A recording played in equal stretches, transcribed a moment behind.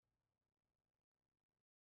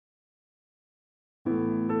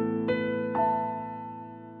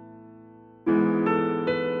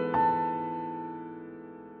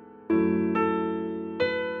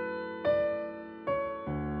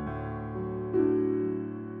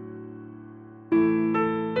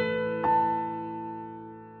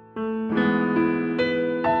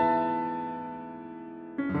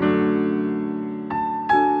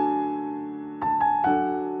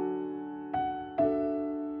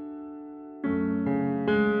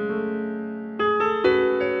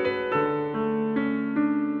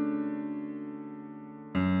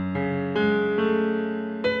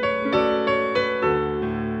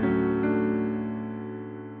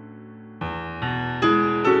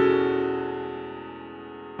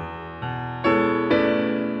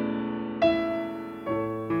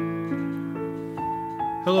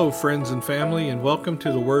Hello, friends and family, and welcome to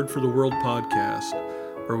the Word for the World podcast,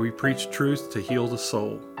 where we preach truth to heal the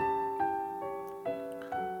soul.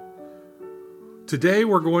 Today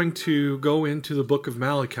we're going to go into the book of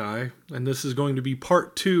Malachi, and this is going to be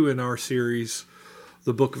part 2 in our series,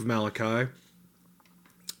 the book of Malachi.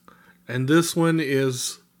 And this one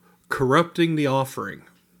is corrupting the offering.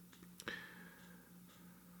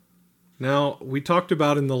 Now, we talked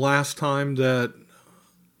about in the last time that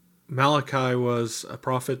Malachi was a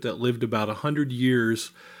prophet that lived about 100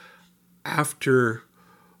 years after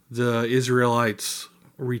the Israelites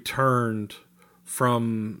returned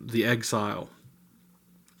from the exile.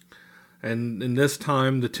 And in this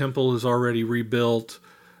time, the temple is already rebuilt,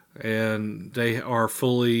 and they are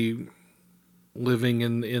fully living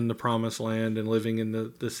in the promised land and living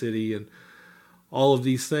in the city and all of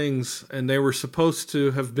these things. And they were supposed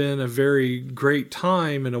to have been a very great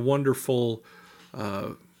time and a wonderful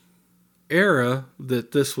era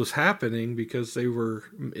that this was happening, because they were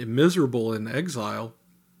miserable in exile.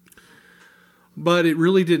 But it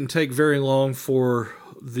really didn't take very long for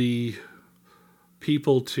the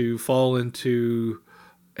people to fall into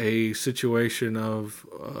a situation of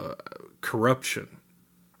corruption.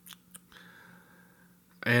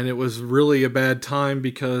 And it was really a bad time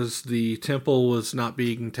because the temple was not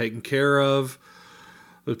being taken care of.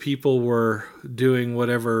 The people were doing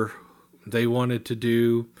whatever they wanted to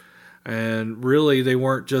do. And really, they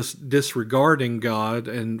weren't just disregarding God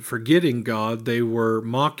and forgetting God. They were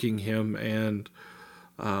mocking Him and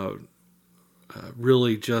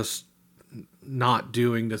really just not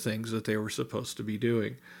doing the things that they were supposed to be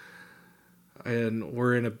doing. And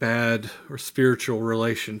were in a bad or spiritual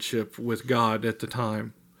relationship with God at the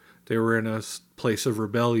time. They were in a place of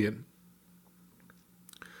rebellion.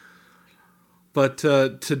 But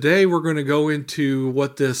today we're going to go into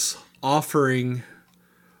what this offering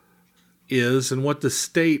is and what the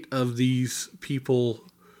state of these people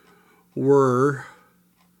were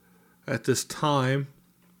at this time.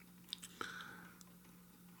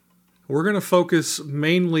 We're going to focus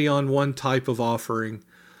mainly on one type of offering,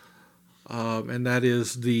 and that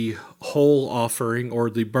is the whole offering or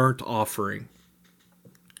the burnt offering.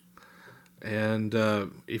 And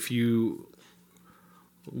if you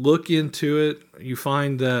look into it, you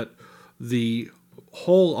find that the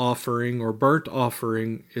whole offering or burnt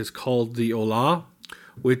offering is called the olah,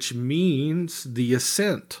 which means the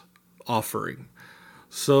ascent offering.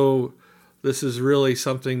 So this is really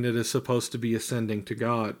something that is supposed to be ascending to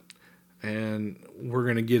God. And we're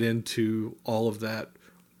going to get into all of that.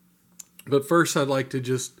 But first, I'd like to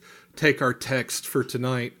just take our text for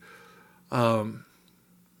tonight.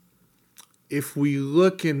 If we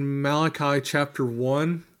look in Malachi chapter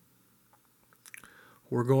 1,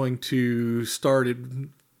 we're going to start at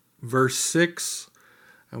verse 6,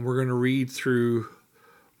 and we're going to read through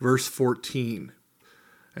verse 14.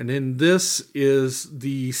 And then this is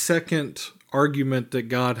the second argument that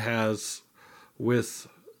God has with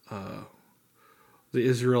the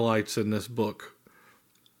Israelites in this book.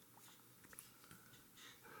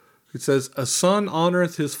 It says, "A son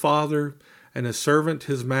honoreth his father, and a servant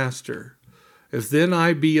his master. If then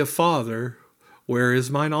I be a father, where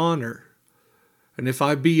is mine honor? And if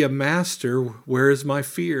I be a master, where is my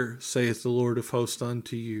fear, saith the Lord of hosts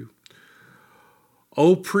unto you?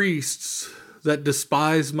 O priests that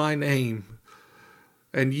despise my name,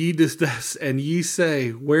 and ye say,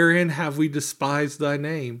 wherein have we despised thy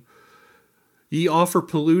name? Ye offer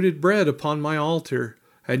polluted bread upon my altar,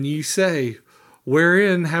 and ye say,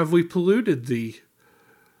 wherein have we polluted thee?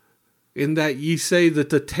 In that ye say that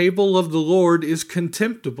the table of the Lord is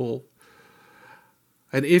contemptible.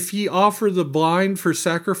 And if ye offer the blind for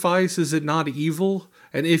sacrifice, is it not evil?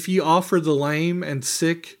 And if ye offer the lame and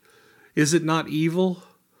sick, is it not evil?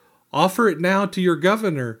 Offer it now to your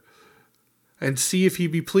governor, and see if he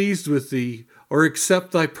be pleased with thee, or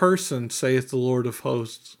accept thy person, saith the Lord of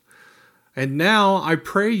hosts. And now I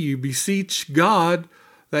pray you, beseech God,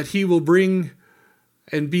 that he will bring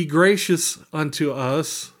and be gracious unto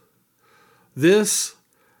us. This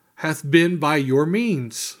hath been by your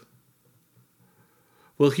means.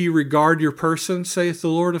 Will he regard your person, saith the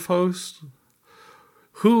Lord of hosts?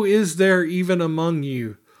 Who is there even among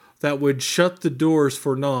you that would shut the doors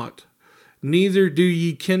for naught? Neither do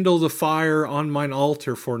ye kindle the fire on mine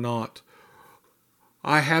altar for naught.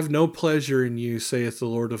 I have no pleasure in you, saith the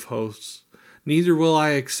Lord of hosts. Neither will I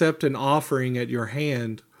accept an offering at your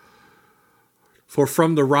hand. For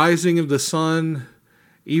from the rising of the sun,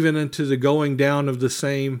 even unto the going down of the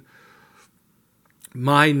same,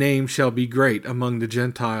 my name shall be great among the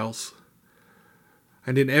Gentiles.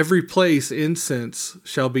 And in every place incense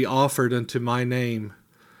shall be offered unto my name,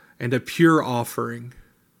 and a pure offering.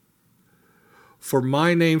 For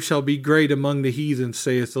my name shall be great among the heathen,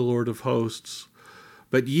 saith the Lord of hosts.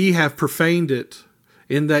 But ye have profaned it,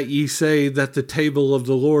 in that ye say that the table of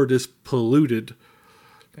the Lord is polluted,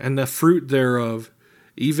 and the fruit thereof,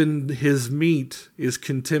 even his meat, is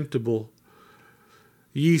contemptible.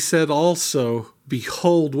 Ye said also,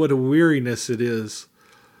 Behold, what a weariness it is,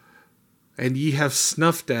 and ye have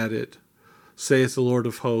snuffed at it, saith the Lord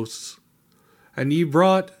of hosts. And ye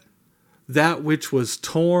brought that which was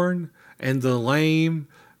torn, and the lame,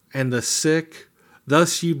 and the sick.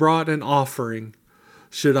 Thus ye brought an offering.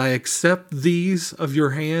 Should I accept these of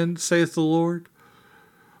your hand, saith the Lord?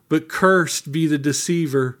 But cursed be the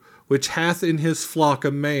deceiver, which hath in his flock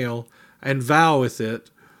a male, and voweth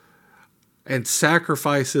it, and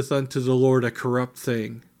sacrificeth unto the Lord a corrupt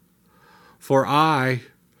thing. For I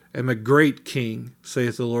am a great king,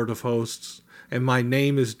 saith the Lord of hosts, and my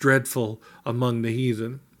name is dreadful among the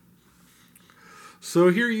heathen. So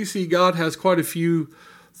here you see God has quite a few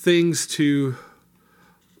things to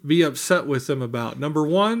be upset with them about. Number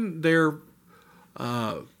one, they're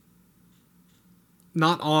not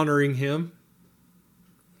honoring him.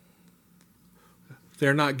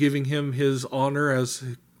 They're not giving him his honor as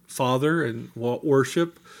Father and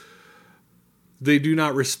worship. They do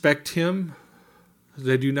not respect him.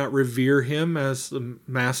 They do not revere him as the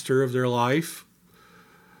master of their life.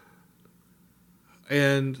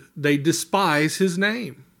 And they despise his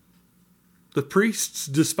name. The priests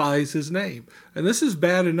despise his name. And this is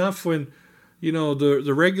bad enough when,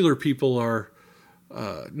 the regular people are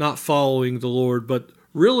not following the Lord. But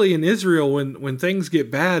really in Israel, when things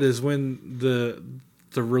get bad is when the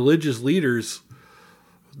religious leaders,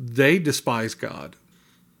 they despise God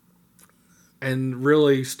and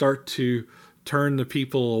really start to turn the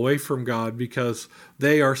people away from God, because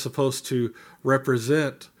they are supposed to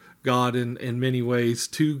represent God in many ways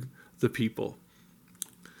to the people.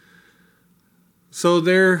 So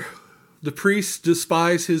the priests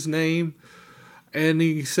despise his name, and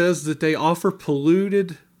he says that they offer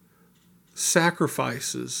polluted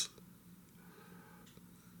sacrifices.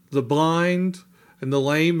 The blind and the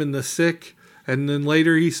lame and the sick, and then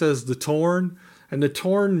later he says the torn, and the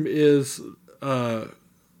torn is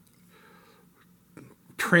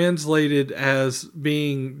translated as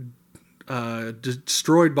being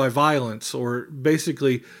destroyed by violence, or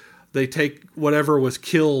basically they take whatever was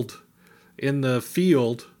killed in the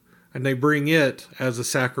field and they bring it as a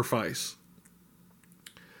sacrifice.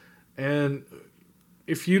 And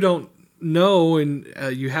if you don't know and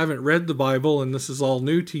you haven't read the Bible and this is all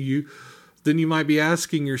new to you, then you might be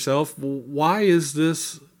asking yourself, well, why is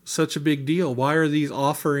this such a big deal? Why are these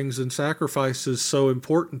offerings and sacrifices so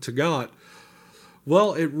important to God?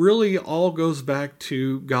 Well, it really all goes back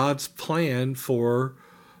to God's plan for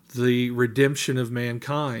the redemption of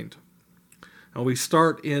mankind. Now we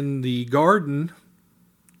start in the Garden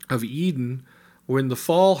of Eden when the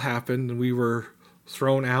fall happened and we were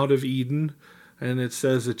thrown out of Eden. And it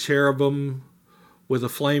says a cherubim with a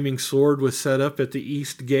flaming sword was set up at the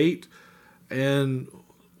east gate, and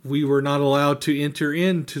we were not allowed to enter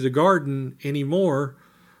into the garden anymore,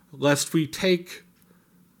 lest we take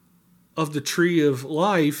of the tree of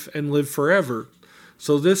life and live forever.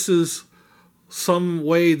 So this is some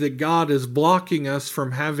way that God is blocking us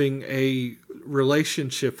from having a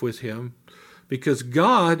relationship with him, because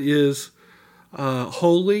God is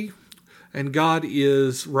holy, and God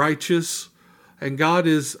is righteous, and God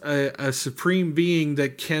is a supreme being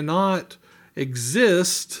that cannot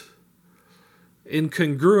exist in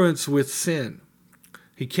congruence with sin.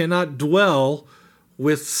 He cannot dwell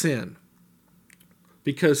with sin,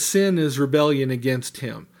 because sin is rebellion against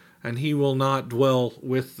him, and he will not dwell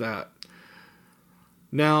with that.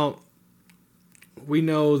 Now, we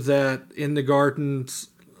know that in the gardens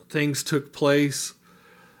things took place,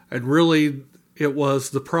 and really it was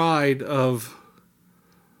the pride of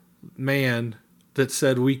man that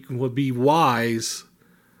said we would be wise.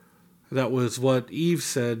 That was what Eve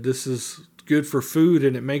said. This is good for food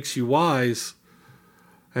and it makes you wise,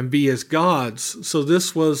 and be as gods. So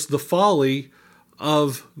this was the folly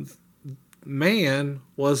of man,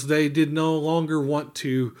 was they did no longer want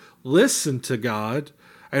to listen to God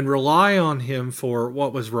and rely on him for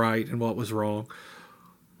what was right and what was wrong,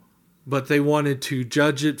 but they wanted to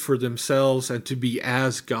judge it for themselves and to be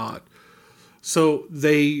as God. So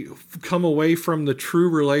they come away from the true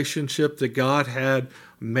relationship that God had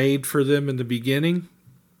made for them in the beginning,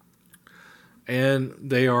 and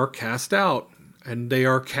they are cast out, and they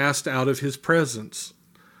are cast out of his presence.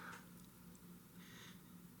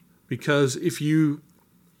 Because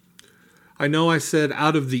I know I said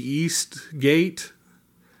out of the east gate,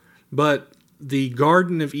 but the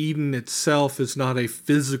Garden of Eden itself is not a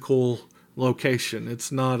physical location.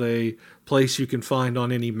 It's not a place you can find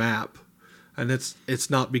on any map. And it's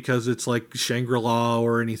not because it's like Shangri-La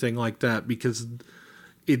or anything like that, because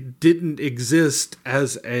it didn't exist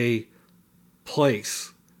as a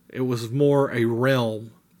place. It was more a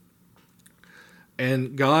realm.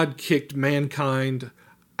 And God kicked mankind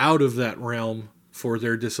out of that realm for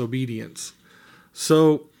their disobedience.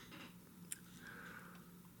 So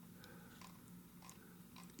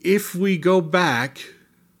if we go back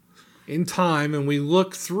in time and we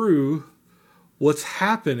look through what's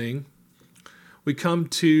happening, we come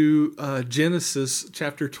to Genesis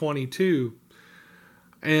chapter 22.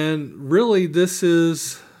 And really, this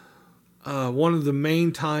is one of the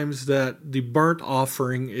main times that the burnt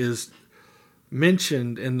offering is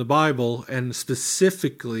mentioned in the Bible and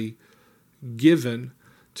specifically given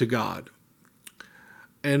to God.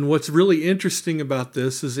 And what's really interesting about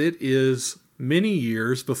this is it is many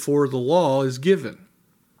years before the law is given.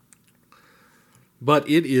 But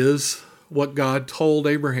it is what God told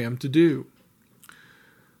Abraham to do.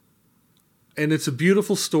 And it's a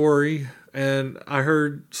beautiful story, and I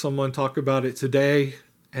heard someone talk about it today,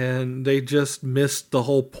 and they just missed the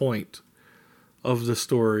whole point of the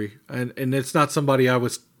story. And it's not somebody I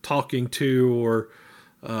was talking to or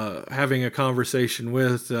having a conversation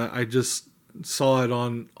with. I just saw it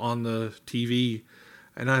on the TV,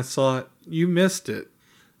 and I thought, you missed it.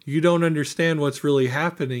 You don't understand what's really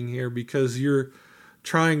happening here because you're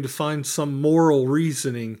trying to find some moral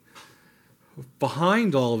reasoning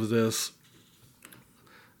behind all of this.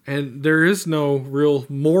 And there is no real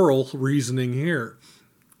moral reasoning here.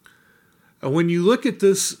 And when you look at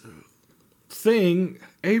this thing,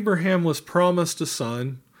 Abraham was promised a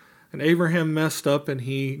son, and Abraham messed up and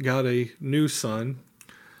he got a new son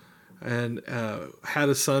and had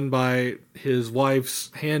a son by his wife's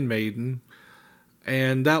handmaiden.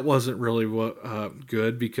 And that wasn't really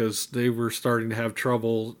good because they were starting to have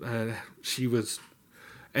trouble. She was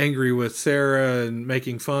angry with Sarah and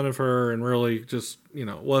making fun of her, and really just, it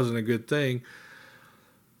wasn't a good thing.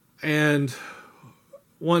 And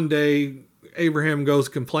one day, Abraham goes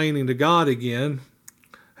complaining to God again,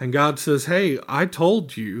 and God says, hey, I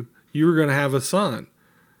told you were going to have a son.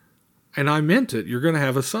 And I meant it. You're going to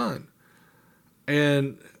have a son.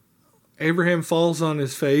 And Abraham falls on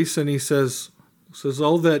his face, and he says,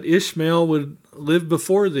 oh, that Ishmael would live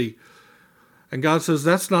before thee. And God says,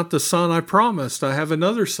 that's not the son I promised. I have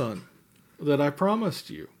another son that I promised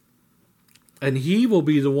you. And he will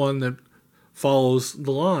be the one that follows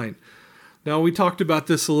the line. Now, we talked about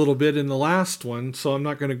this a little bit in the last one, so I'm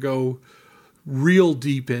not going to go real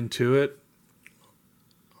deep into it.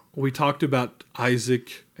 We talked about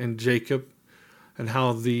Isaac and Jacob and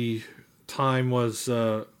how the time was,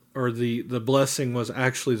 the blessing was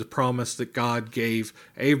actually the promise that God gave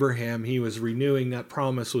Abraham. He was renewing that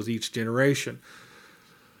promise with each generation.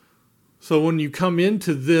 So when you come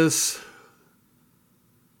into this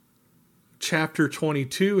chapter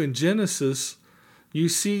 22 in Genesis, you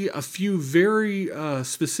see a few very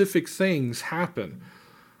specific things happen.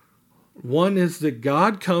 One is that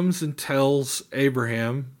God comes and tells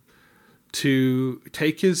Abraham to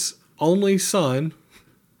take his only son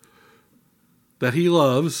that he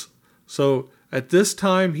loves. So at this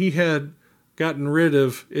time he had gotten rid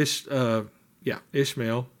of Ishmael.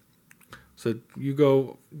 Said, you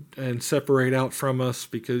go and separate out from us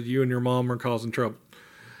because you and your mom are causing trouble.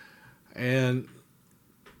 And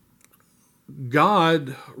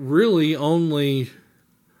God really only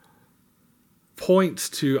points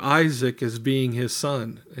to Isaac as being his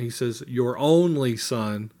son. He says, your only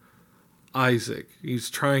son, Isaac. He's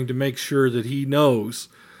trying to make sure that he knows,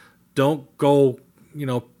 don't go,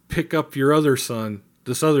 pick up your other son,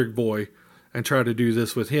 this other boy, and try to do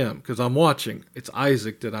this with him, because I'm watching. It's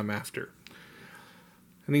Isaac that I'm after.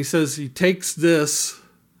 And he says he takes this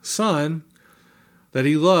son that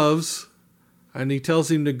he loves, and he tells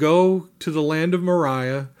him to go to the land of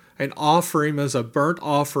Moriah and offer him as a burnt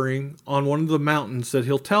offering on one of the mountains that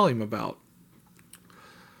he'll tell him about.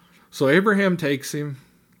 So Abraham takes him,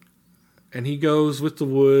 and he goes with the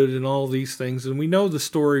wood and all these things. And we know the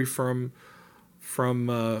story from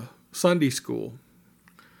Sunday school,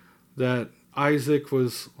 that Isaac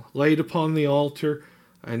was laid upon the altar,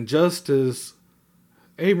 and just as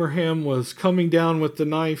Abraham was coming down with the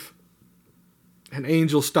knife, an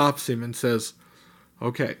angel stops him and says,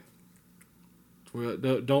 okay,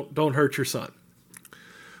 don't hurt your son.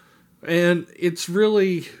 And it's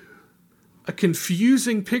really a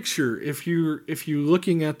confusing picture if you're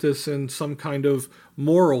looking at this in some kind of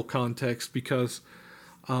moral context, because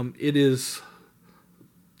it is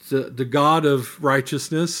the God of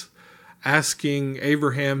righteousness asking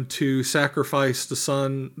Abraham to sacrifice the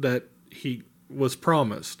son that he was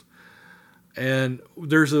promised. And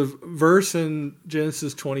there's a verse in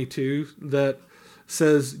Genesis 22 that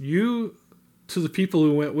says, you, to the people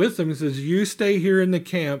who went with him, he says, you stay here in the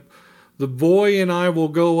camp. The boy and I will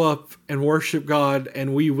go up and worship God,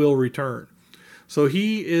 and we will return. So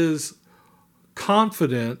he is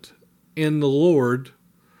confident in the Lord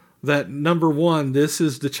that, number one, this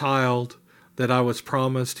is the child that I was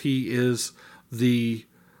promised. He is the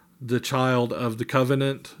child of the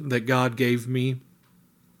covenant that God gave me.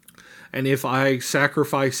 And if I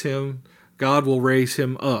sacrifice him, God will raise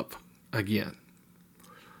him up again.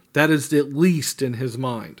 That is at least in his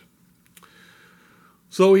mind.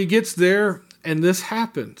 So he gets there, and this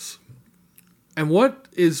happens. And what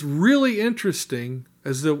is really interesting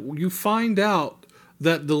is that you find out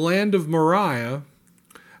that the land of Moriah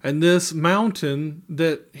and this mountain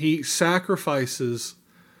that he sacrifices,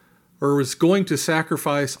 or was going to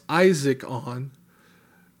sacrifice Isaac on,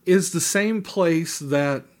 is the same place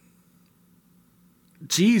that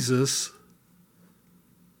Jesus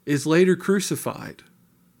is later crucified.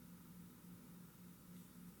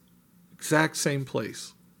 Exact same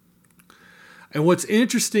place. And what's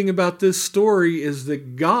interesting about this story is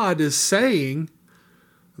that God is saying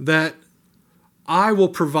that I will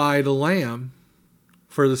provide a lamb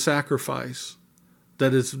for the sacrifice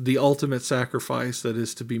that is the ultimate sacrifice that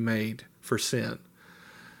is to be made for sin.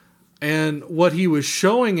 And what he was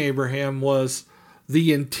showing Abraham was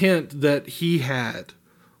the intent that he had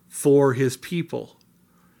for his people.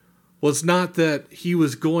 Was not that he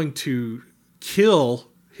was going to kill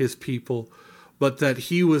his people, but that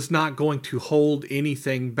he was not going to hold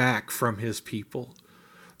anything back from his people.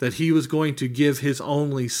 That he was going to give his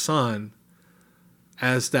only son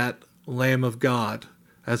as that Lamb of God,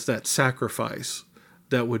 as that sacrifice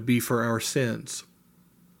that would be for our sins.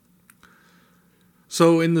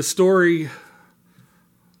 So in the story,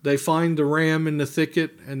 they find the ram in the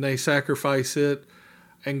thicket and they sacrifice it,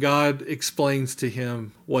 and God explains to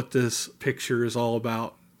him what this picture is all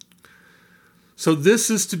about. So this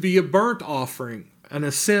is to be a burnt offering, an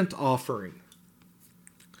ascent offering.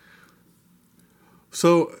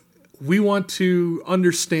 So we want to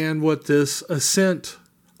understand what this ascent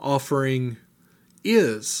offering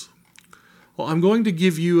is. Well, I'm going to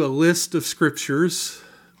give you a list of scriptures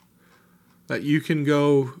that you can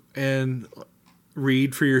go and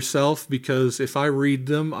read for yourself, because if I read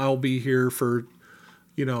them, I'll be here for,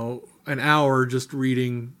 an hour just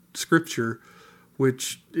reading scripture,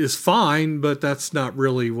 which is fine, but that's not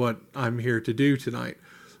really what I'm here to do tonight.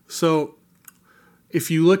 So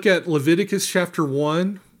if you look at Leviticus chapter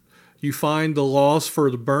 1, you find the laws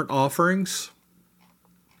for the burnt offerings.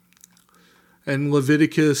 And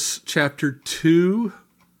Leviticus chapter 2,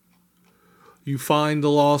 you find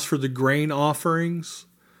the laws for the grain offerings.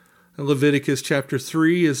 And Leviticus chapter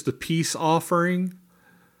 3 is the peace offering.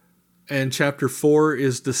 And chapter 4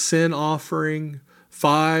 is the sin offering.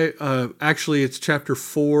 It's chapter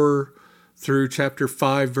 4 through chapter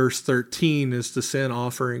 5, verse 13 is the sin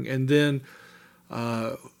offering. And then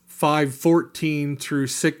 5:14 through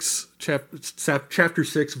 6, chapter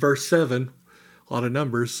 6, verse 7, a lot of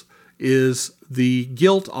numbers, is the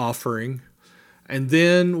guilt offering. And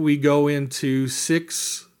then we go into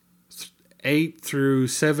 6:8 through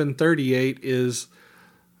 7:38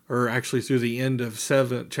 through the end of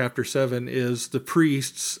chapter 7 is the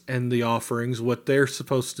priests and the offerings, what they're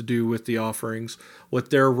supposed to do with the offerings, what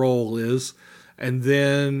their role is. And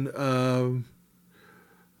then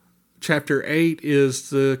chapter 8 is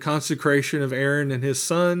the consecration of Aaron and his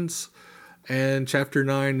sons. And chapter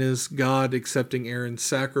 9 is God accepting Aaron's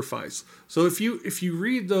sacrifice. So if you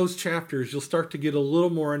read those chapters, you'll start to get a little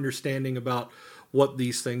more understanding about what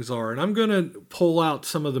these things are. And I'm going to pull out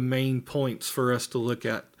some of the main points for us to look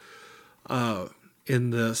at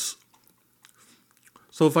in this.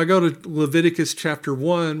 So if I go to Leviticus chapter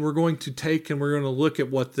 1, we're going to look at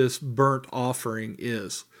what this burnt offering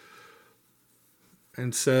is.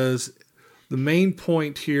 And says the main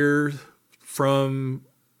point here from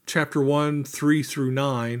chapter 1, 3 through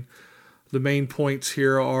 9, the main points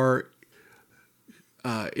here are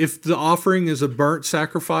if the offering is a burnt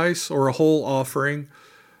sacrifice or a whole offering,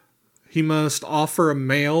 he must offer a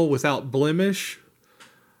male without blemish,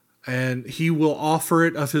 and he will offer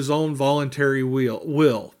it of his own voluntary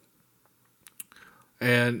will.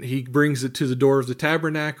 And he brings it to the door of the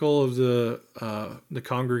tabernacle of the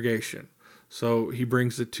congregation. So he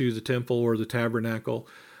brings it to the temple or the tabernacle,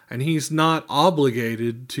 and he's not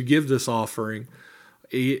obligated to give this offering.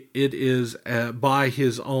 It is by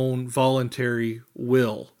his own voluntary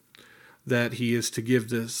will that he is to give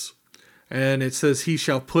this. And it says he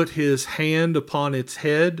shall put his hand upon its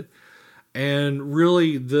head And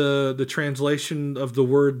really, the translation of the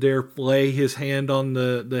word there, lay his hand on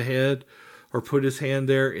the head or put his hand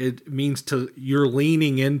there, it means you're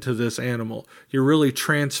leaning into this animal. You're really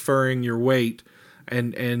transferring your weight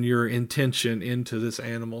and your intention into this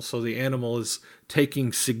animal. So the animal is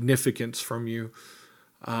taking significance from you.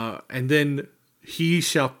 And then he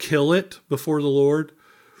shall kill it before the Lord.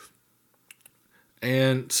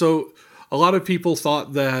 And so a lot of people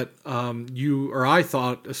thought that I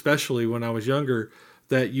thought, especially when I was younger,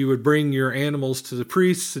 that you would bring your animals to the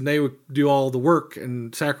priests and they would do all the work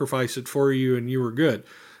and sacrifice it for you and you were good.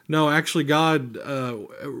 No, actually God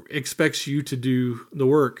expects you to do the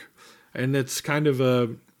work. And it's kind of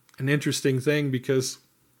an interesting thing, because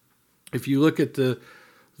if you look at the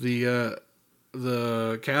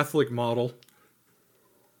Catholic model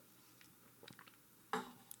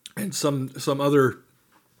and some other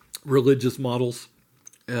religious models,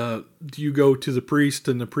 you go to the priest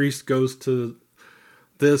and the priest goes to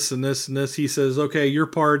this and this and this. He says, okay, your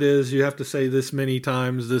part is you have to say this many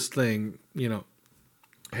times, this thing,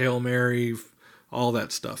 Hail Mary, all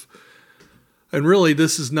that stuff. And really,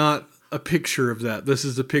 this is not a picture of that. This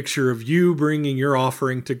is a picture of you bringing your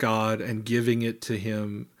offering to God and giving it to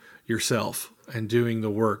him yourself and doing the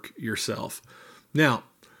work yourself. Now,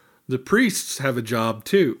 the priests have a job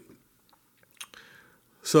too.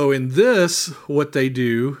 So in this, what they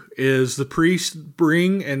do is the priests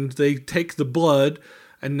bring and they take the blood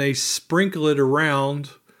and they sprinkle it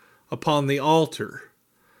around upon the altar.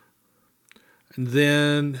 And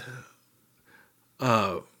then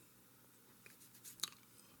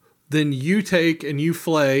you take and you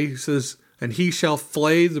flay, it says, and he shall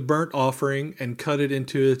flay the burnt offering and cut it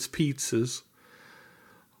into its pieces.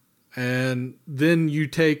 And then you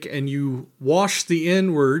take and you wash the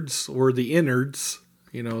inwards or the innards,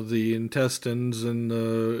 the intestines and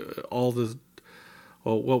all the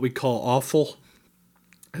what we call offal.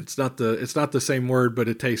 It's not the same word, but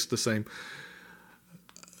it tastes the same.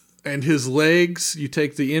 And his legs, you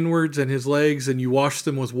take the inwards and his legs and you wash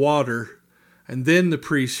them with water, and then the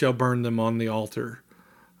priest shall burn them on the altar.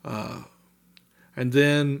 And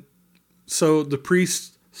then, so the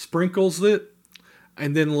priest sprinkles it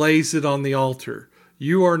and then lays it on the altar.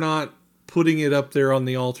 You are not putting it up there on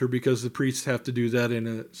the altar because the priests have to do that in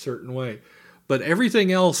a certain way. But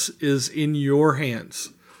everything else is in your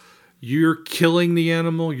hands. You're killing the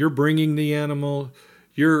animal, you're bringing the animal,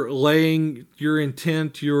 you're laying your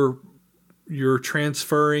intent, you're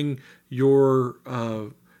transferring your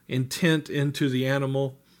intent into the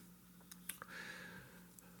animal.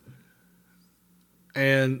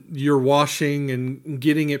 And you're washing and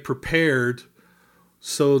getting it prepared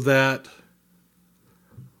so that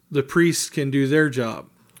the priests can do their job.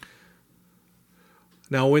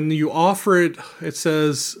 Now, when you offer it, it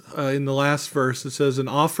says in the last verse, it says, an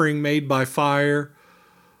offering made by fire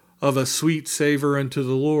of a sweet savor unto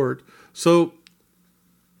the Lord. So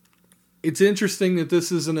it's interesting that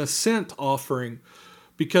this is an ascent offering,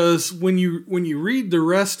 because when you read the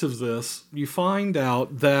rest of this, you find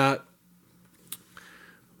out that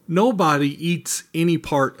nobody eats any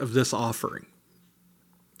part of this offering.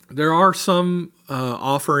 There are some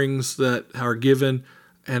offerings that are given,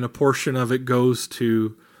 and a portion of it goes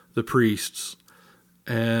to the priests,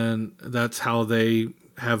 and that's how they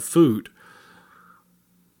have food.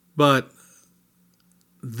 But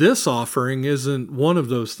this offering isn't one of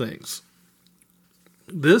those things.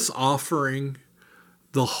 This offering,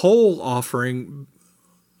 the whole offering,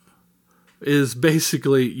 is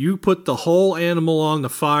basically you put the whole animal on the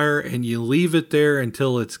fire and you leave it there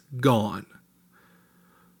until it's gone.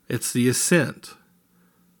 It's the ascent.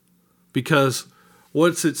 Because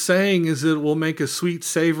what's it saying is it will make a sweet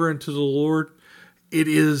savor unto the Lord. It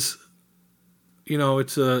is,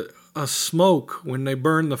 it's a smoke. When they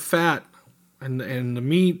burn the fat and the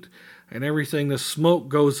meat and everything, the smoke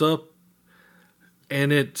goes up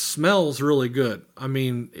and it smells really good. I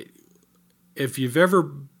mean, if you've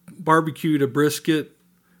ever barbecued a brisket,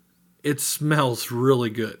 it smells really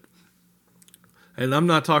good. And I'm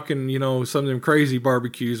not talking, some of them crazy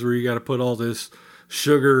barbecues where you got to put all this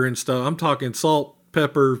sugar and stuff. I'm talking salt,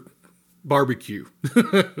 pepper, barbecue.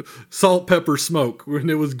 Salt, pepper, smoke, when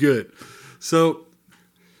it was good. So,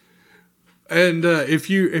 and if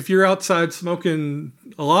you're outside smoking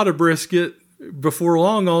a lot of brisket, before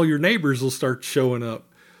long, all your neighbors will start showing up.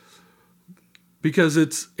 Because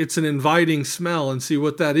it's an inviting smell. And see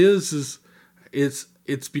what that is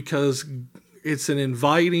it's because it's an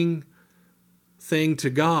inviting thing to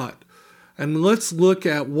God. And let's look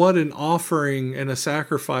at what an offering and a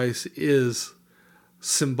sacrifice is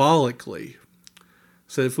symbolically.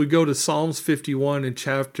 So if we go to Psalms 51 in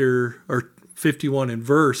 51 and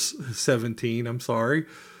verse 17, I'm sorry.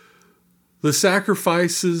 The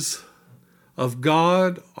sacrifices of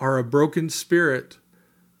God are a broken spirit.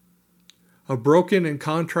 A broken and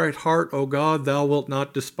contrite heart, O God, thou wilt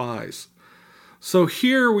not despise. So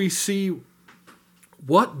here we see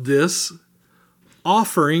what this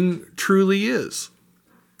offering truly is.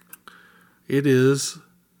 It is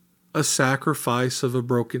a sacrifice of a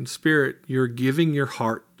broken spirit. You're giving your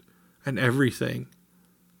heart and everything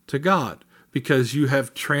to God because you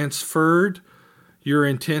have transferred your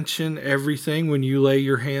intention, everything. When you lay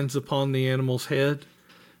your hands upon the animal's head,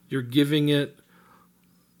 you're giving it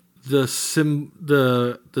the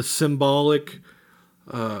symbolic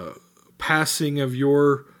passing of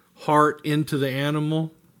your heart into the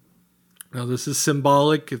animal. Now this is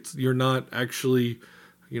symbolic. You're not actually,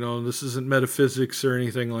 this isn't metaphysics or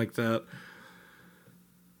anything like that.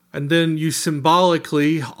 And then you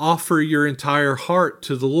symbolically offer your entire heart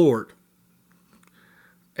to the Lord.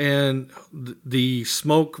 And the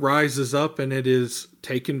smoke rises up and it is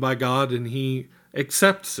taken by God and he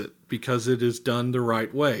accepts it because it is done the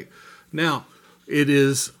right way. Now, it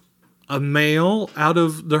is a male out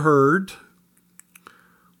of the herd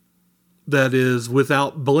that is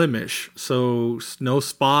without blemish. So no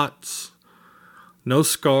spots, no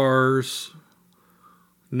scars,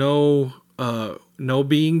 no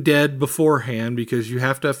being dead beforehand, because you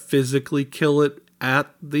have to physically kill it at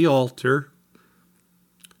the altar.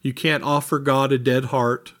 You can't offer God a dead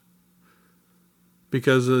heart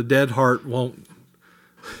because a dead heart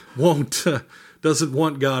doesn't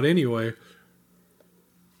want God anyway.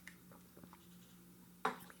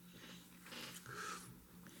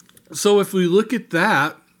 So if we look at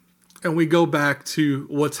that and we go back to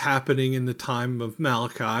what's happening in the time of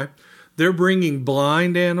Malachi, they're bringing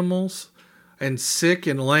blind animals and sick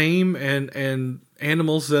and lame and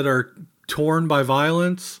animals that are torn by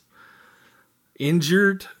violence,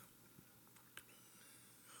 injured.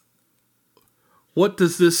 What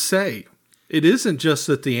does this say? It isn't just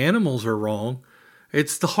that the animals are wrong.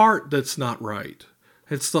 It's the heart that's not right.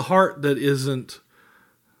 It's the heart that isn't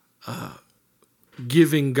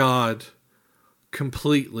giving God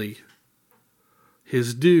completely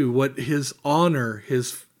his due, what his honor,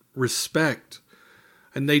 his respect.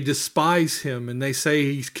 And they despise him and they say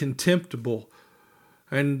he's contemptible.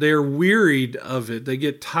 And they're wearied of it. They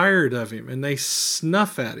get tired of him and they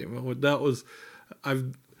snuff at him.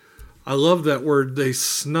 I love that word, they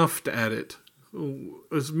snuffed at it.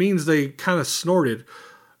 It means they kind of snorted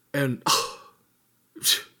and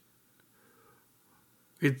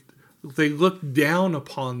they look down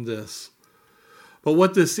upon this. But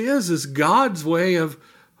what this is God's way of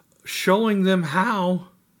showing them how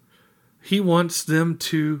he wants them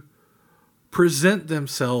to present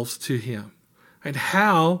themselves to him and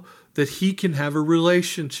how that he can have a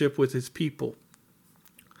relationship with his people.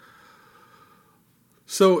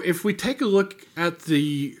 So if we take a look at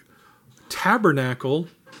the tabernacle,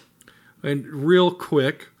 and real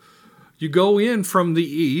quick, you go in from the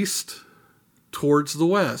east towards the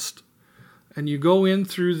west, and you go in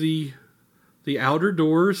through the outer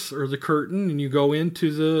doors or the curtain, and you go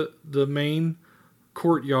into the main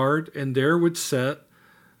courtyard, and there would set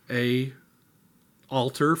a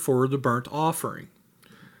altar for the burnt offering.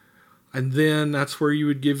 And then that's where you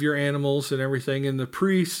would give your animals and everything, and the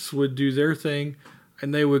priests would do their thing,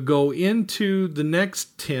 and they would go into the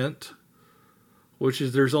next tent, which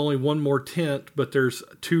is, there's only one more tent, but there's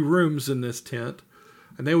 2 rooms in this tent.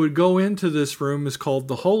 And they would go into this room, is called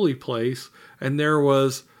the holy place, and there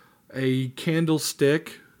was a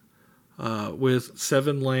candlestick with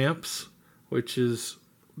 7 lamps, which is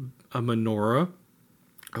a menorah,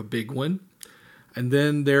 a big one. And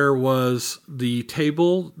then there was the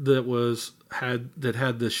table that had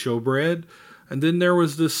the showbread, and then there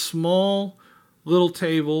was this small little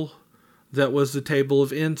table that was the table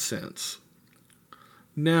of incense.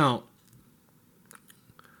 Now,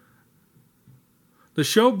 the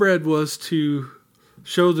showbread was to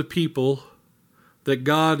show the people that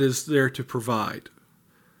God is there to provide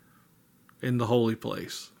in the holy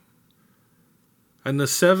place. And the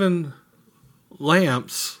 7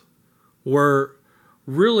 lamps were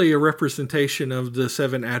really a representation of the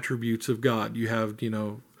 7 attributes of God. You have,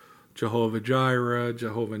 Jehovah Jireh,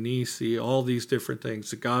 Jehovah Nisi, all these different things.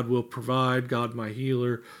 That God will provide, God my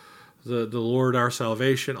healer, the Lord our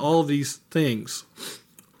salvation. All these things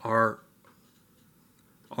are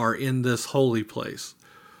in this holy place.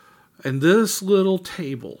 And this little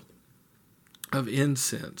table of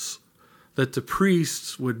incense that the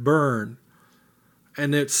priests would burn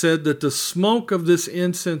And it said that the smoke of this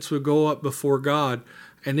incense would go up before God,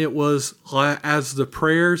 and it was as the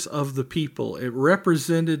prayers of the people. It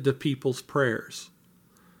represented the people's prayers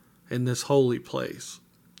in this holy place.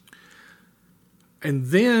 And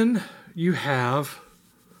then you have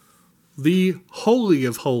the Holy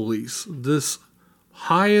of Holies, this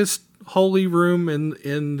highest holy room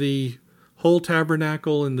in the whole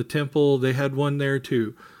tabernacle in the temple. They had one there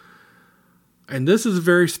too. And this is a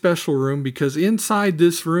very special room because inside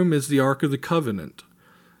this room is the Ark of the Covenant.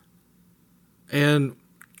 And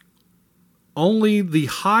only the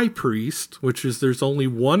high priest, which is there's only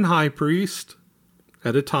one high priest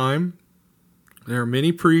at a time. There are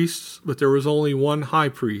many priests, but there was only one high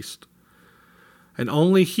priest. And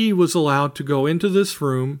only he was allowed to go into this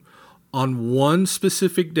room on one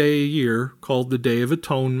specific day a year called the Day of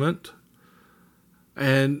Atonement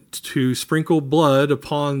and to sprinkle blood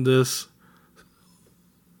upon this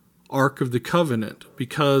Ark of the Covenant,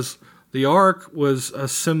 because the Ark was a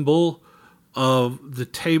symbol of the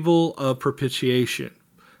table of propitiation.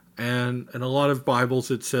 And in a lot of Bibles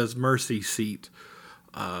it says mercy seat.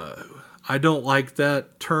 I don't like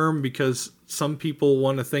that term because some people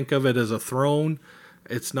want to think of it as a throne.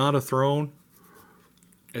 It's not a throne.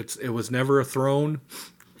 It was never a throne.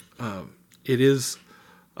 It is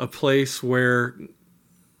a place where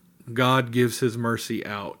God gives his mercy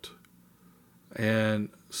out. And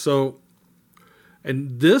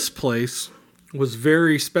this place was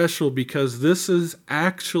very special because this is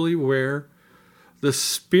actually where the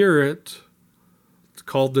Spirit, it's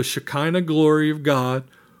called the Shekinah glory of God,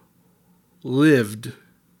 lived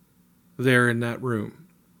there in that room.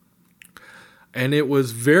 And it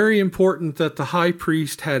was very important that the high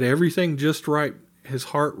priest had everything just right, his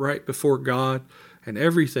heart right before God and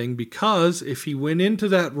everything, because if he went into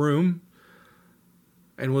that room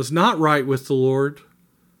and was not right with the Lord,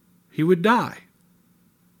 he would die.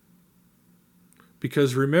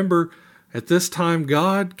 Because remember, at this time,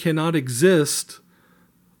 God cannot exist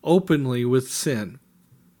openly with sin.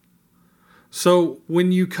 So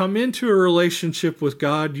when you come into a relationship with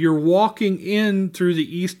God, you're walking in through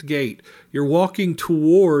the east gate. You're walking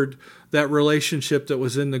toward that relationship that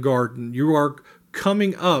was in the garden. You are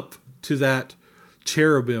coming up to that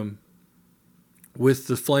cherubim with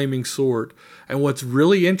the flaming sword. And what's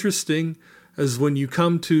really interesting is when you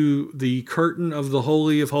come to the curtain of the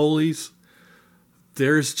Holy of Holies,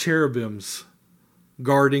 there's cherubims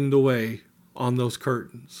guarding the way on those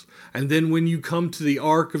curtains. And then when you come to the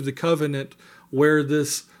Ark of the Covenant, where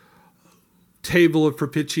this table of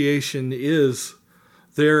propitiation is,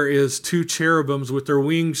 there is two cherubims with their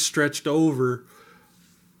wings stretched over,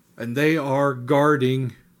 and they are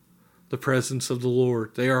guarding the presence of the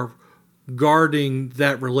Lord. They are guarding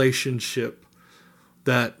that relationship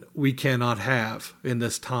that we cannot have in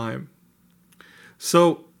this time.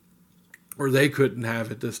 So, or they couldn't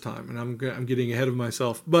have at this time. And I'm getting ahead of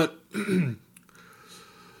myself. But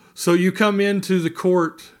so you come into the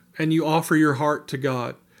court and you offer your heart to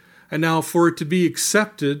God. And now for it to be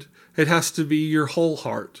accepted, it has to be your whole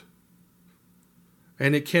heart.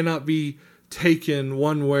 And it cannot be taken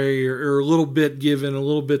one way or a little bit given, a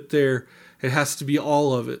little bit there. It has to be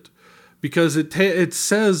all of it. Because it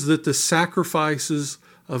says that the sacrifices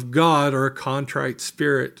of God are a contrite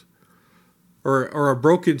spirit. Or a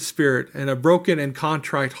broken spirit and a broken and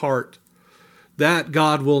contrite heart. That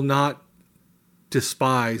God will not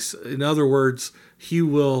despise. In other words, he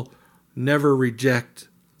will never reject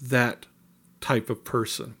that type of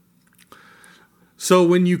person. So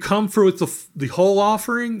when you come through with the whole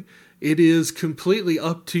offering, it is completely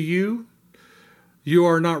up to you. You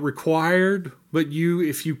are not required, but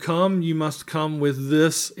if you come, you must come with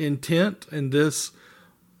this intent and this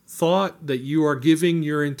thought that you are giving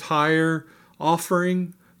your entire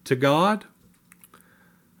offering to God,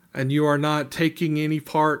 and you are not taking any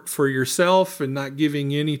part for yourself and not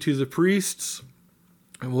giving any to the priests.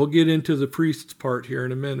 And we'll get into the priests part here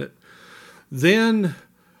in a minute. Then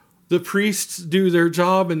the priests do their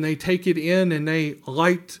job and they take it in and they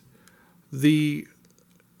light the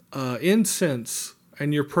incense,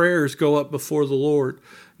 and your prayers go up before the Lord.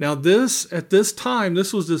 Now at this time,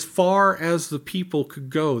 this was as far as the people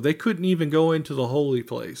could go. They couldn't even go into the holy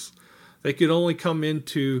place. They could only come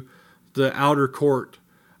into the outer court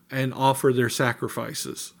and offer their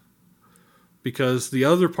sacrifices, because the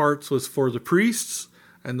other parts was for the priests,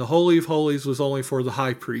 and the Holy of Holies was only for the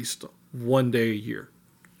high priest one day a year.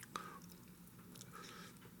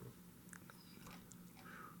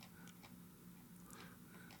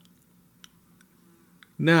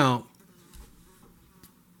 Now,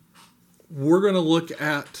 we're going to look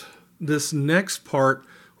at this next part.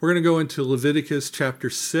 We're going to go into Leviticus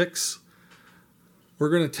chapter 6. we're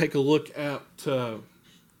going to take a look at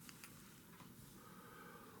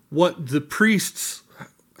what the priests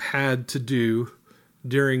had to do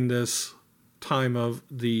during this time of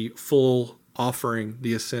the full offering,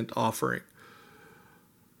 the ascent offering.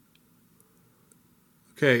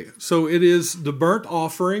 Okay, so it is the burnt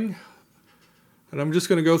offering, and I'm just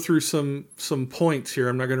going to go through some points here.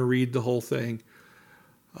 I'm not going to read the whole thing.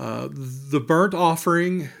 The burnt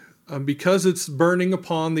offering, because it's burning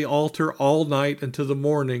upon the altar all night until the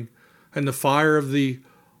morning, and the fire of the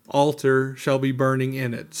altar shall be burning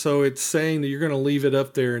in it. So it's saying that you're going to leave it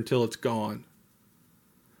up there until it's gone.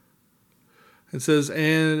 It says,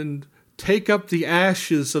 and take up the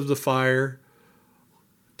ashes of the fire,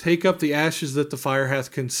 take up the ashes that the fire hath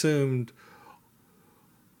consumed,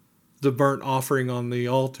 the burnt offering on the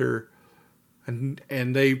altar, and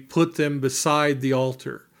they put them beside the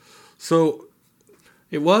altar. So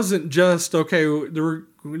it wasn't just, okay, they're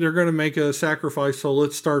going to make a sacrifice, so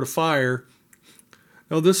let's start a fire.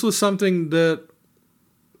 No, this was something that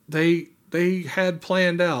they had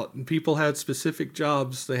planned out, and people had specific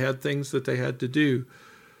jobs. They had things that they had to do.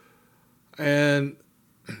 And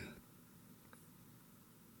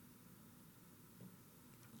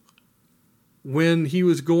when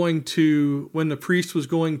the priest was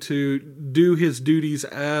going to do his duties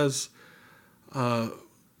as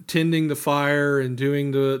tending the fire and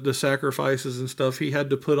doing the sacrifices and stuff, he had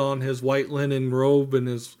to put on his white linen robe and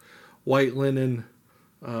his white linen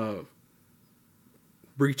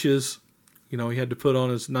breeches. He had to put on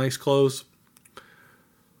his nice clothes.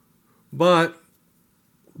 But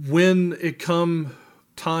when it come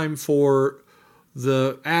time for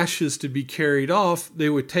the ashes to be carried off, they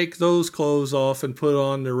would take those clothes off and put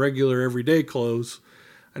on their regular everyday clothes.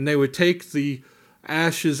 And they would take the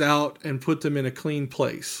ashes out and put them in a clean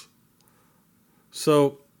place.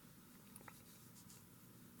 So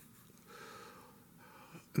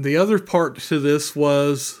the other part to this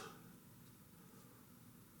was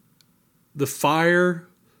the fire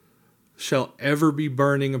shall ever be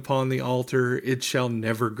burning upon the altar. It shall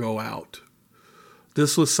never go out.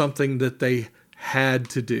 This was something that they had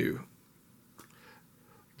to do.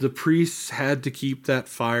 The priests had to keep that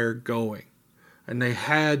fire going. And they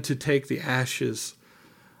had to take the ashes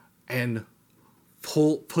and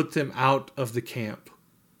put them out of the camp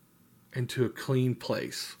into a clean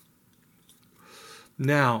place.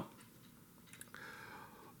 Now,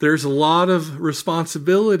 there's a lot of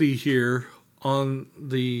responsibility here on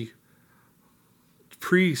the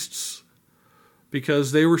priests,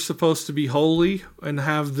 because they were supposed to be holy and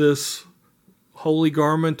have this holy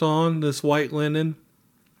garment on, this white linen.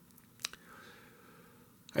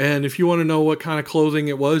 And if you want to know what kind of clothing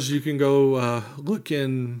it was, you can go look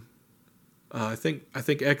in. I think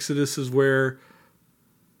Exodus is where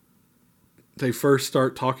they first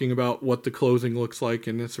start talking about what the clothing looks like,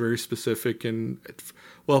 and it's very specific. And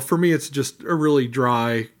for me, it's just a really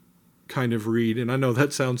dry kind of read. And I know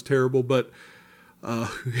that sounds terrible, but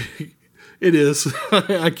it is.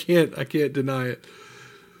 I can't deny it.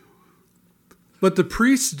 But the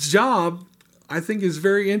priest's job, I think, is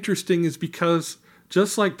very interesting, is because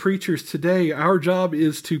just like preachers today, our job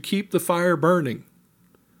is to keep the fire burning.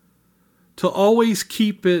 To always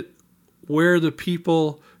keep it where the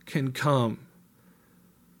people can come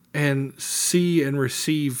and see and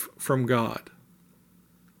receive from God.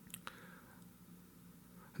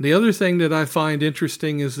 And the other thing that I find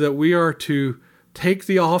interesting is that we are to take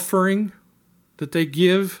the offering that they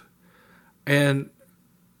give and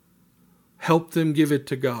help them give it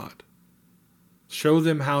to God. Show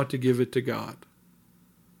them how to give it to God.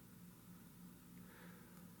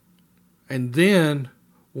 And then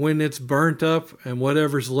when it's burnt up and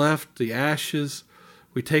whatever's left, the ashes,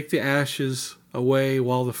 we take the ashes away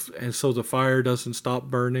and so the fire doesn't stop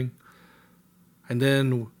burning. And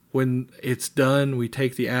then when it's done, we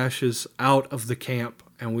take the ashes out of the camp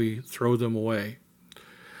and we throw them away.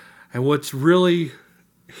 And what's really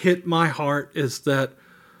hit my heart is that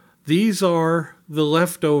these are the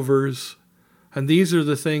leftovers, and these are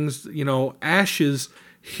the things, ashes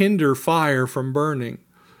hinder fire from burning.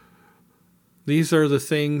 These are the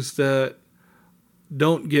things that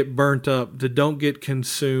don't get burnt up, that don't get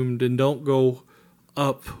consumed and don't go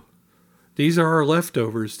up. These are our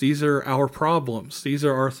leftovers. These are our problems. These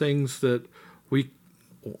are our things that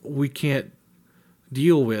we can't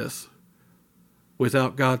deal with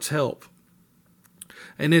without God's help.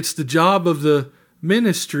 And it's the job of the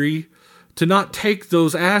ministry to not take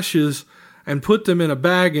those ashes and put them in a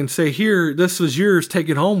bag and say, here, this is yours, take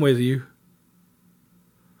it home with you.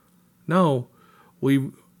 No,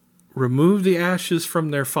 we remove the ashes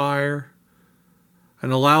from their fire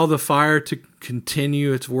and allow the fire to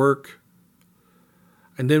continue its work.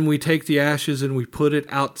 And then we take the ashes and we put it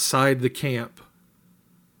outside the camp.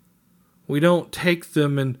 We don't take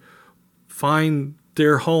them and find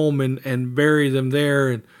their home and bury them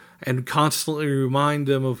there and constantly remind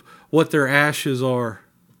them of what their ashes are.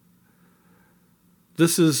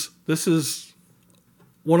 This is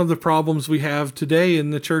one of the problems we have today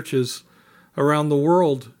in the churches around the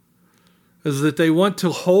world, is that they want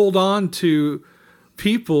to hold on to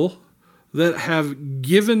people that have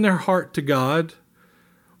given their heart to God,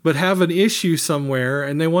 but have an issue somewhere,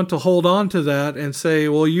 and they want to hold on to that and say,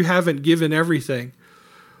 well, you haven't given everything.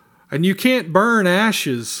 And you can't burn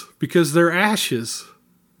ashes because they're ashes.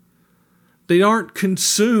 They aren't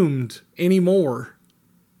consumed anymore.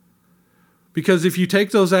 Because if you take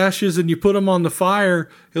those ashes and you put them on the fire,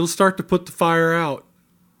 it'll start to put the fire out.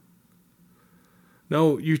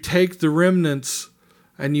 No, you take the remnants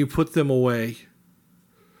and you put them away.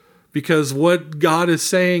 Because what God is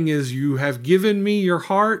saying is, you have given me your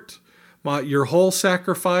heart, your whole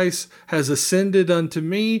sacrifice has ascended unto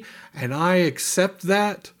me, and I accept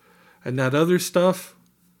that, and that other stuff,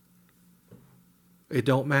 it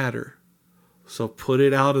don't matter. So put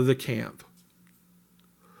it out of the camp.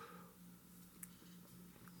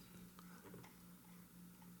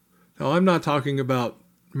 Now, I'm not talking about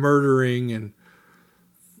murdering and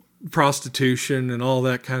prostitution and all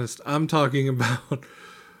that kind of stuff. I'm talking about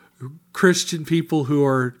Christian people who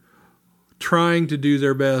are trying to do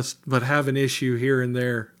their best but have an issue here and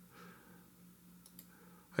there.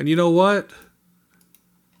 And you know what?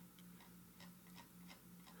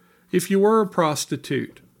 If you were a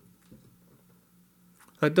prostitute,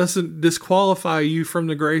 that doesn't disqualify you from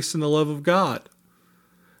the grace and the love of God.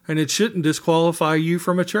 And it shouldn't disqualify you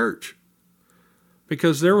from a church.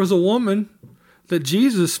 Because there was a woman that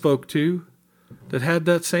Jesus spoke to that had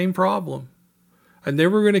that same problem. And they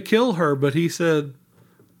were going to kill her, but he said,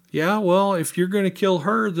 yeah, well, if you're going to kill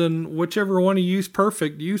her, then whichever one of you is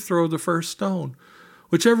perfect, you throw the first stone.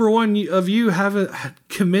 Whichever one of you haven't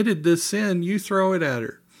committed this sin, you throw it at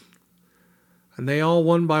her. And they all,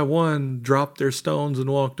 one by one, dropped their stones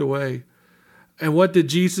and walked away. And what did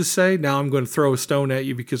Jesus say? Now I'm going to throw a stone at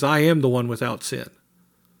you because I am the one without sin.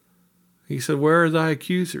 He said, where are thy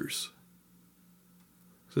accusers?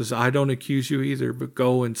 He says, I don't accuse you either, but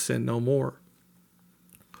go and sin no more.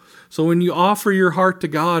 So when you offer your heart to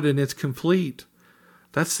God and it's complete,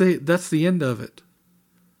 that's the end of it.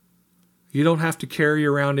 You don't have to carry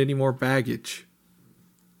around any more baggage.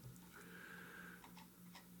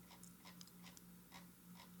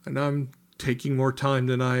 And I'm taking more time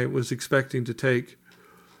than I was expecting to take.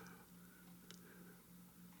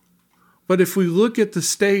 But if we look at the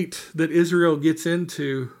state that Israel gets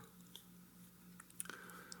into,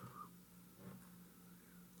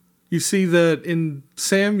 you see that in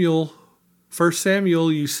 1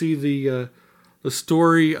 Samuel, you see the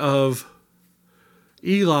story of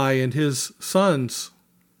Eli and his sons.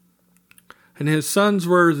 And his sons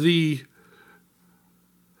were the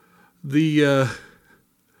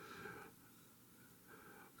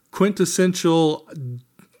quintessential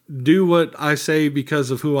do what I say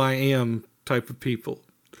because of who I am type of people.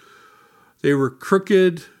 They were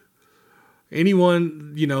crooked.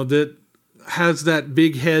 Anyone, that has that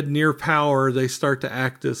big head near power, they start to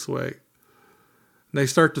act this way. And they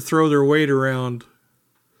start to throw their weight around.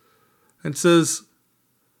 And says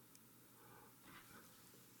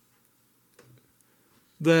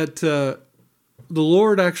that the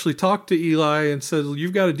Lord actually talked to Eli and said,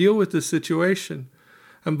 you've got to deal with this situation.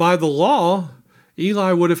 And by the law,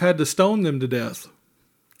 Eli would have had to stone them to death.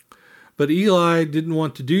 But Eli didn't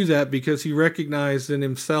want to do that because he recognized in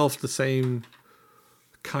himself the same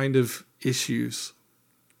kind of issues,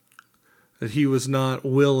 that he was not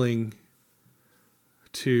willing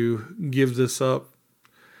to give this up.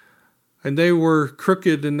 And they were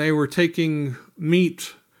crooked, and they were taking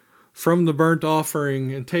meat from the burnt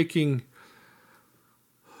offering and taking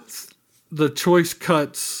the choice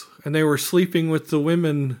cuts, and they were sleeping with the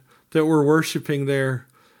women that were worshiping there.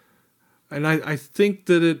 And I think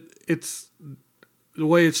that it's the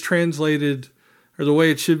way it's translated, or the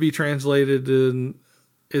way it should be translated,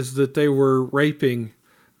 is that they were raping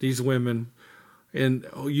these women and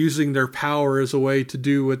using their power as a way to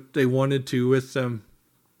do what they wanted to with them,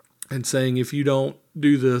 and saying, if you don't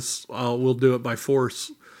do this, we'll do it by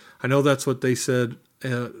force. I know that's what they said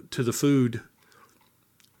to the food.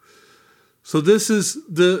 So this is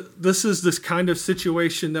this kind of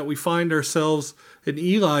situation that we find ourselves in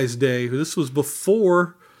Eli's day. This was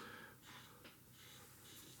before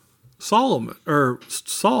Saul,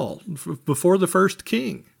 before the first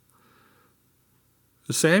king.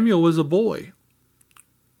 Samuel was a boy.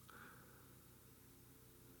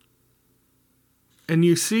 And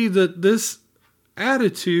you see that this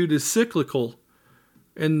attitude is cyclical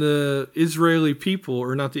in the Israeli people,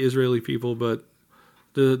 or not the Israeli people, but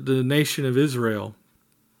the nation of Israel.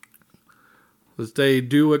 That they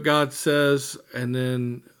do what God says, and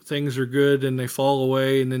then things are good, and they fall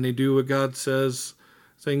away, and then they do what God says,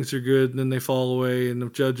 things are good, and then they fall away, and the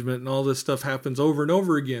judgment and all this stuff happens over and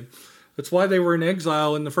over again. That's why they were in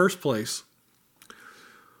exile in the first place.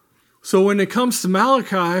 So when it comes to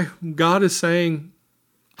Malachi, God is saying,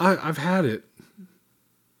 I've had it.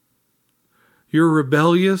 You're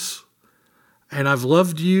rebellious, and I've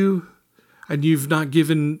loved you, and you've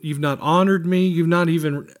not honored me, you've not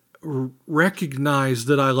even recognized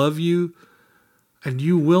that I love you, and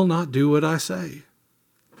you will not do what I say.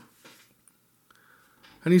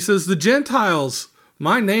 And he says, the Gentiles,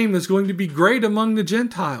 my name is going to be great among the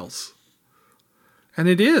Gentiles. And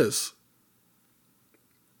it is.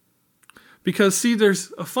 Because, see,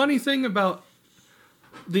 there's a funny thing about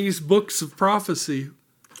these books of prophecy,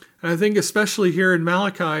 and I think especially here in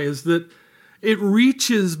Malachi, is that it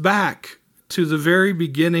reaches back to the very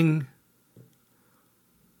beginning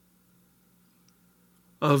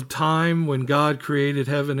of time when God created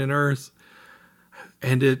heaven and earth,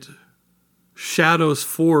 and it shadows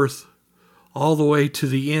forth all the way to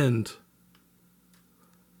the end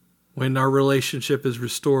when our relationship is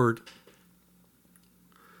restored.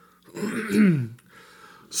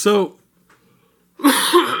 So,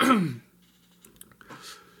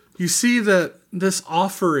 you see that this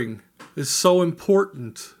offering is so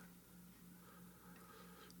important.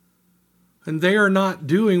 And they are not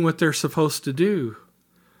doing what they're supposed to do.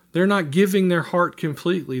 They're not giving their heart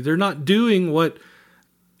completely. They're not doing what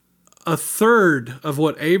a third of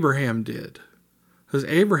what Abraham did. Because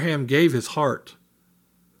Abraham gave his heart,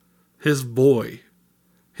 his boy,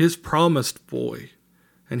 his promised boy,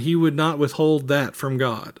 and he would not withhold that from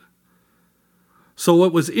God. So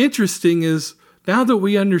what was interesting is, now that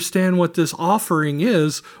we understand what this offering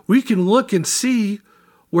is, we can look and see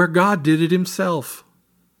where God did it himself.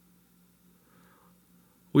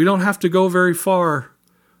 We don't have to go very far.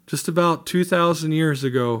 Just about 2,000 years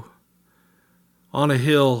ago, on a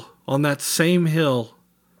hill, on that same hill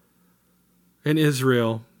in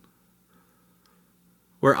Israel,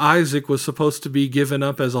 where Isaac was supposed to be given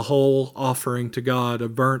up as a whole offering to God, a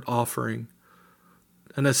burnt offering,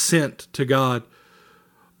 an assent to God,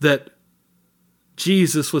 that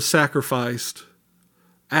Jesus was sacrificed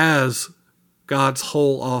as God's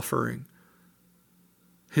whole offering,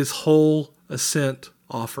 his whole assent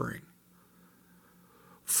offering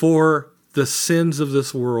for the sins of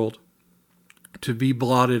this world to be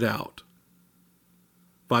blotted out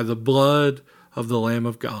by the blood of the Lamb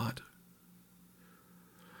of God.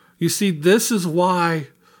 You see, this is why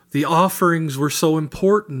the offerings were so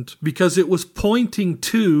important, because it was pointing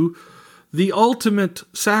to the ultimate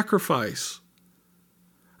sacrifice.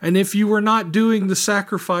 And if you were not doing the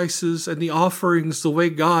sacrifices and the offerings the way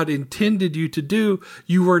God intended you to do,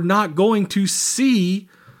 you were not going to see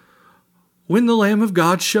when the Lamb of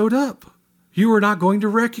God showed up. You were not going to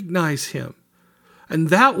recognize him. And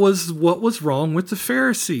that was what was wrong with the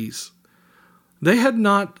Pharisees. They had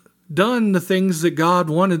not done the things that God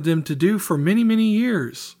wanted them to do for many, many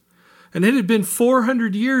years. And it had been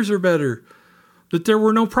 400 years or better that there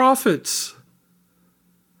were no prophets.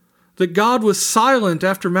 That God was silent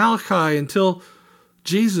after Malachi until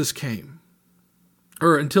Jesus came.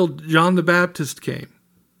 Or until John the Baptist came.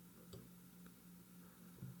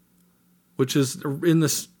 Which is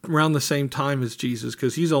around the same time as Jesus,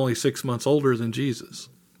 because he's only 6 months older than Jesus.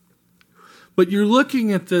 But you're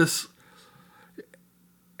looking at this,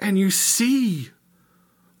 and you see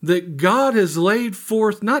that God has laid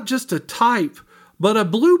forth not just a type, but a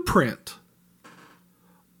blueprint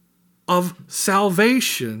of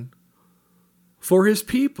salvation for his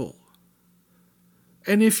people.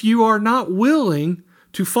 And if you are not willing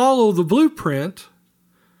to follow the blueprint,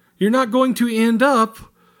 you're not going to end up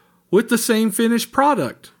with the same finished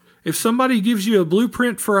product. If somebody gives you a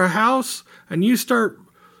blueprint for a house and you start,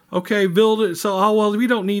 okay, build it. So, well, we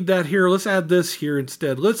don't need that here. Let's add this here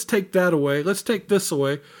instead. Let's take that away. Let's take this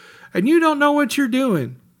away. And you don't know what you're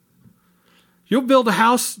doing. You'll build a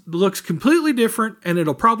house that looks completely different, and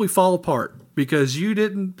it'll probably fall apart because you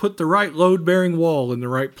didn't put the right load-bearing wall in the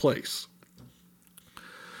right place.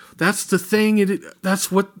 That's the thing. That's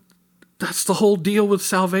the whole deal with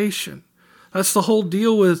salvation. That's the whole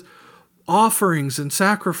deal with offerings and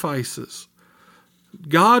sacrifices.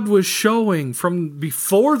 God was showing from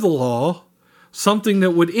before the law something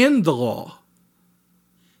that would end the law,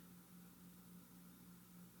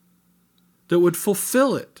 that would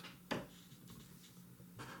fulfill it.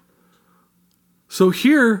 So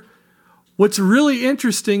here, What's really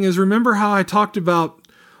interesting is, remember how I talked about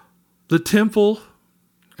the temple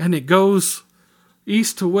and it goes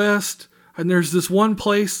east to west, and there's this one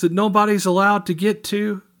place that nobody's allowed to get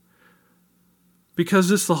to because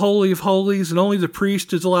it's the Holy of Holies and only the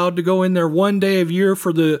priest is allowed to go in there one day of year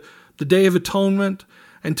for the Day of Atonement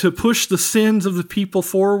and to push the sins of the people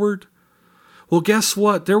forward? Well, guess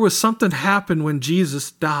what? There was something happened when Jesus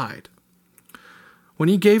died. When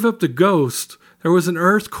he gave up the ghost, there was an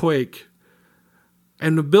earthquake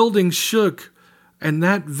and the building shook, and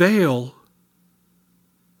that veil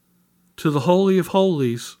to the Holy of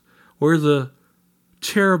Holies, where the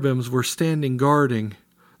cherubims were standing guarding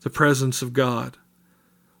the presence of God,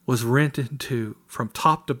 was rent in two from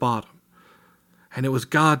top to bottom. And it was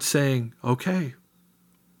God saying, okay,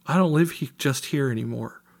 I don't live just here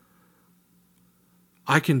anymore.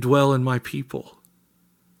 I can dwell in my people.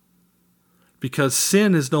 Because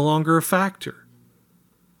sin is no longer a factor.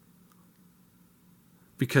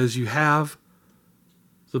 Because you have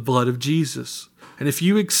the blood of Jesus. And if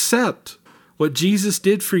you accept what Jesus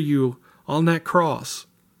did for you on that cross,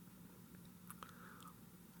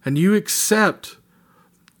 and you accept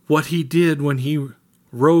what he did when he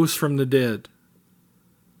rose from the dead,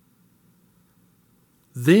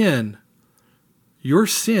 then your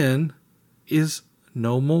sin is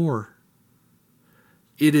no more.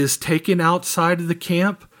 It is taken outside of the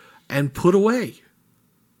camp and put away.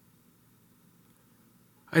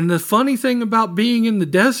 And the funny thing about being in the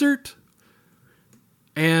desert,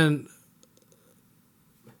 and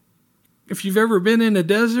if you've ever been in a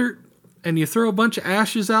desert and you throw a bunch of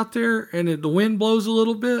ashes out there and the wind blows a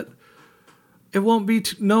little bit, it won't be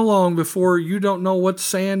no long before you don't know what's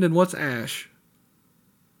sand and what's ash.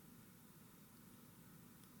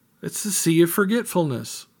 It's the sea of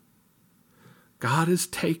forgetfulness. God is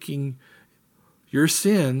taking your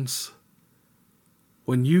sins.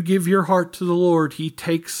 When you give your heart to the Lord, he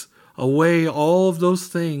takes away all of those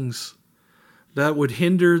things that would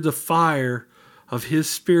hinder the fire of his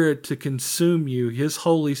Spirit to consume you, his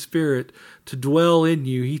Holy Spirit to dwell in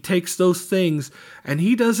you. He takes those things and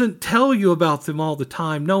he doesn't tell you about them all the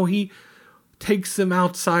time. No, he takes them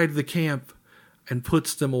outside the camp and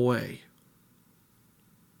puts them away.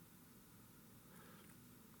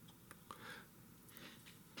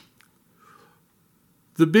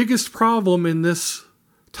 The biggest problem in this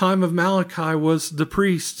time of Malachi was the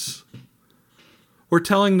priests were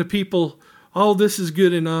telling the people, oh, this is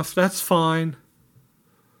good enough. That's fine.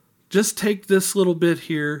 Just take this little bit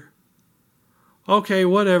here. Okay,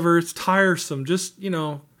 whatever. It's tiresome. Just,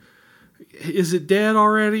 is it dead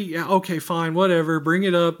already? Yeah, okay, fine, whatever. Bring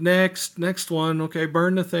it up. Next one. Okay,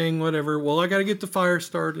 burn the thing, whatever. Well, I got to get the fire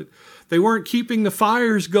started. They weren't keeping the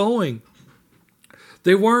fires going.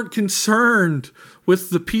 They weren't concerned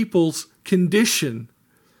with the people's condition.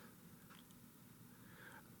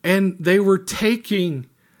 And they were taking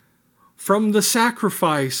from the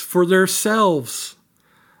sacrifice for themselves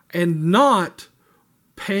and not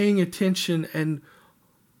paying attention and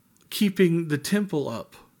keeping the temple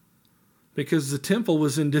up, because the temple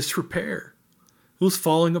was in disrepair. It was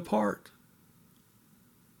falling apart.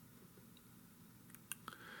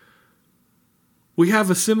 We have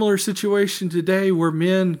a similar situation today where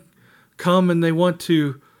men come and they want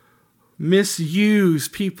to misuse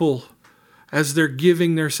people as they're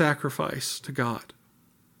giving their sacrifice to God.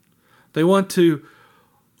 They want to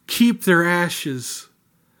keep their ashes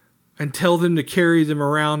and tell them to carry them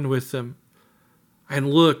around with them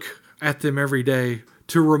and look at them every day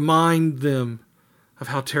to remind them of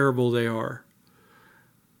how terrible they are.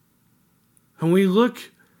 And we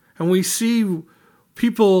look and we see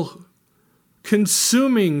people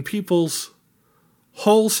consuming people's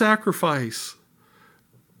whole sacrifice.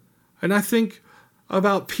 And I think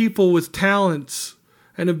about people with talents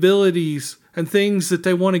and abilities and things that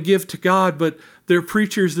they want to give to God, but they're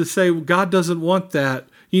preachers that say, God doesn't want that.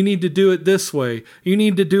 You need to do it this way. You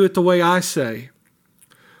need to do it the way I say.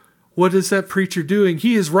 What is that preacher doing?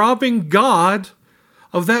 He is robbing God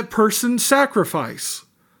of that person's sacrifice.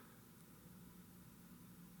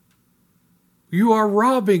 You are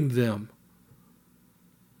robbing them.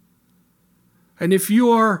 And if you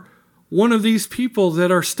are one of these people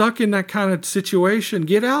that are stuck in that kind of situation,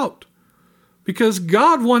 get out. Because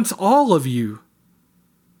God wants all of you.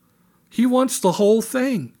 He wants the whole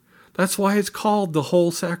thing. That's why it's called the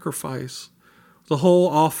whole sacrifice, the whole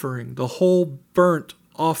offering, the whole burnt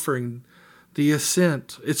offering, the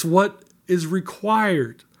ascent. It's what is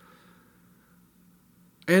required.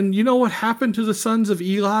 And you know what happened to the sons of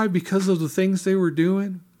Eli because of the things they were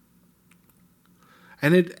doing?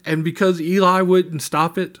 And because Eli wouldn't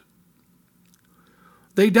stop it,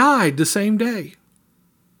 they died the same day.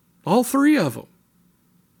 All three of them.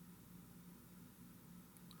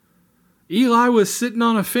 Eli was sitting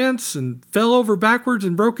on a fence and fell over backwards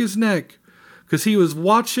and broke his neck because he was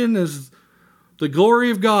watching as the glory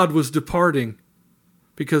of God was departing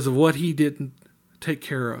because of what he didn't take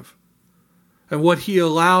care of and what he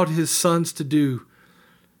allowed his sons to do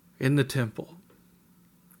in the temple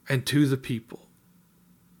and to the people.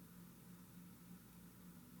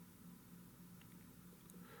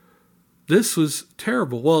 This was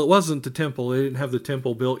terrible. Well, it wasn't the temple. They didn't have the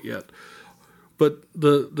temple built yet. But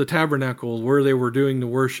the tabernacle where they were doing the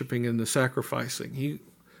worshiping and the sacrificing,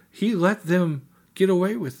 he let them get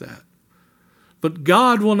away with that. But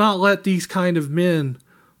God will not let these kind of men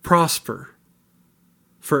prosper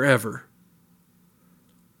forever.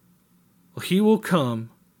 He will come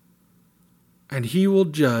and he will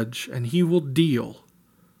judge and he will deal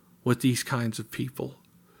with these kinds of people.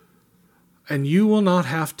 And you will not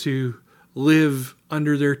have to live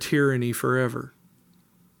under their tyranny forever.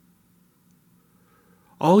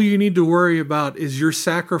 All you need to worry about is your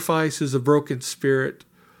sacrifice is a broken spirit.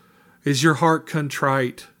 Is your heart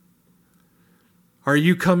contrite? Are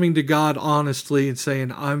you coming to God honestly and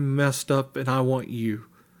saying, I'm messed up and I want you?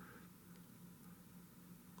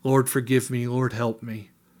 Lord, forgive me. Lord, help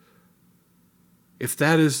me. If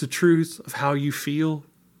that is the truth of how you feel,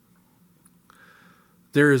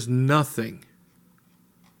 there is nothing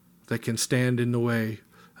that can stand in the way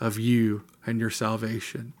of you and your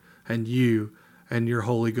salvation and you and your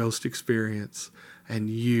Holy Ghost experience, and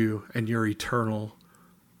you and your eternal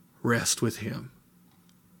rest with Him.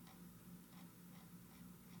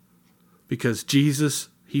 Because Jesus,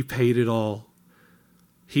 He paid it all.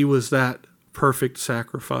 He was that perfect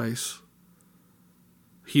sacrifice.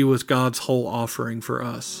 He was God's whole offering for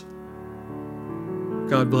us.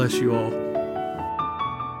 God bless you all.